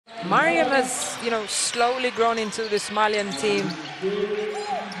Mariam has, slowly grown into this Malian team.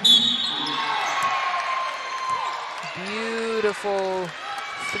 Beautiful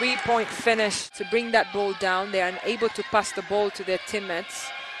three-point finish to bring that ball down. They are unable to pass the ball to their teammates.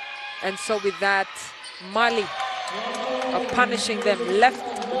 And so with that, Mali are punishing them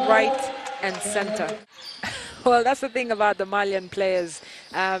left, right, and center. Well, that's the thing about the Malian players.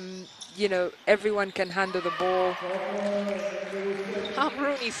 Everyone can handle the ball.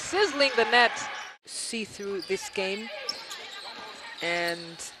 Hamrouni sizzling the net. See through this game.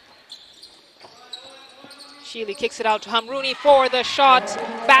 And Sheely kicks it out to Hamrouni for the shot.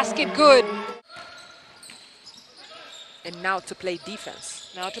 Basket good. And now to play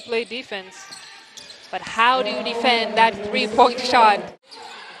defense. Now to play defense. But how do you defend that three-point shot?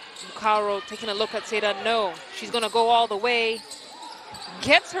 Mukaro taking a look at Seda. No, she's going to go all the way.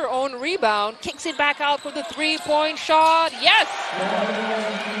 Gets her own rebound. Kicks it back out for the three-point shot. Yes!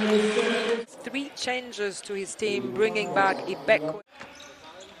 3 changes to his team, bringing back Ibeko.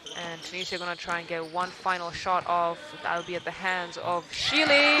 And Tunisia going to try and get one final shot off. That'll be at the hands of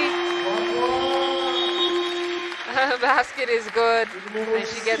Sheely. Basket is good. And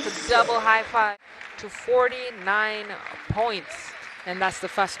she gets a double high five to 49 points. And that's the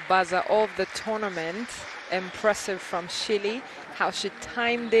first buzzer of the tournament. Impressive from Sheely. How she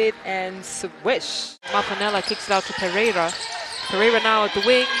timed it and swish. Mafanella kicks it out to Pereira. Pereira now at the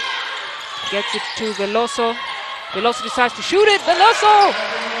wing. Gets it to Veloso. Veloso decides to shoot it. Veloso!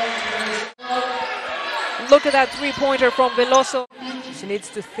 Look at that three-pointer from Veloso. She needs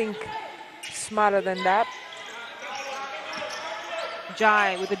to think smarter than that.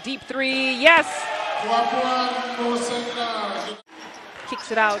 Jai with a deep three. Yes!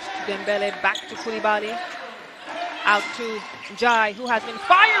 Kicks it out to Dembele. Back to Koulibaly. Out to Jai, who has been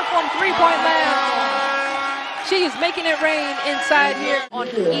fired from three-point land. She is making it rain inside here on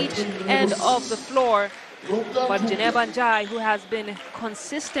each end of the floor. But Geneva Jai, who has been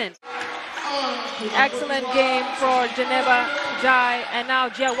consistent. Excellent game for Geneva Jai. And now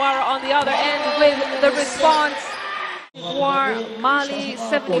Diawara on the other end with the response. For Mali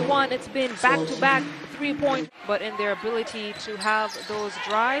 71, it's been back-to-back three-point. But in their ability to have those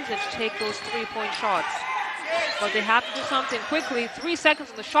drives and to take those three-point shots. But they have to do something quickly. 3 seconds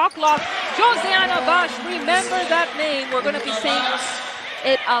on the shot clock. Josiana Vash, remember that name. We're going to be saying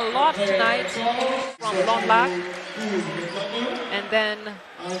it a lot tonight from Longlac. And then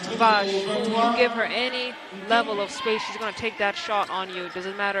Vash, you give her any level of space, she's going to take that shot on you.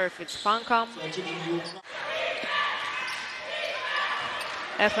 Doesn't matter if it's Fankam.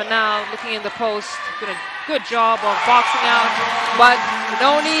 Effa now looking in the post. Doing a good job of boxing out. But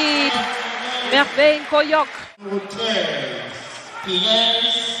no need. Merveille Koyok.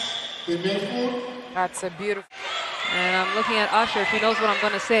 That's a beautiful. And I'm looking at Usher. She knows what I'm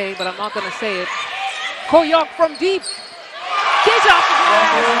going to say, but I'm not going to say it. Koyok from deep. Kicks off the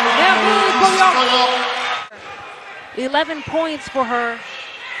glass. Merveille Koyok. 11 points for her.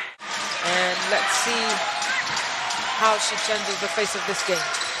 And let's see how she changes the face of this game.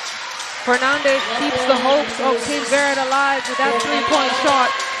 Fernandez keeps the hopes of Cape Verde alive with that three-point shot.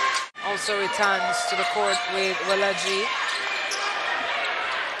 Also returns to the court with Welaji.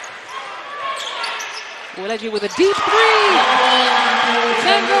 Welaji with a deep three!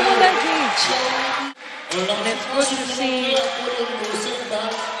 Sandra Welaji! And it's good to see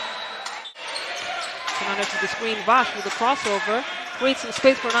Fernandez to the screen. Vash with a crossover. Creates some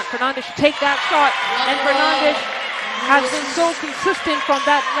space for Fernandez to take that shot. And Fernandez has been so consistent from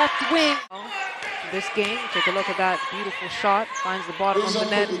that left wing. This game, take a look at that beautiful shot. Finds the bottom of the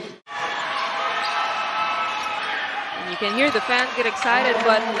net. And you can hear the fans get excited,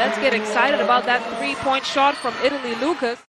 but let's get excited about that three-point shot from Italy Lucas.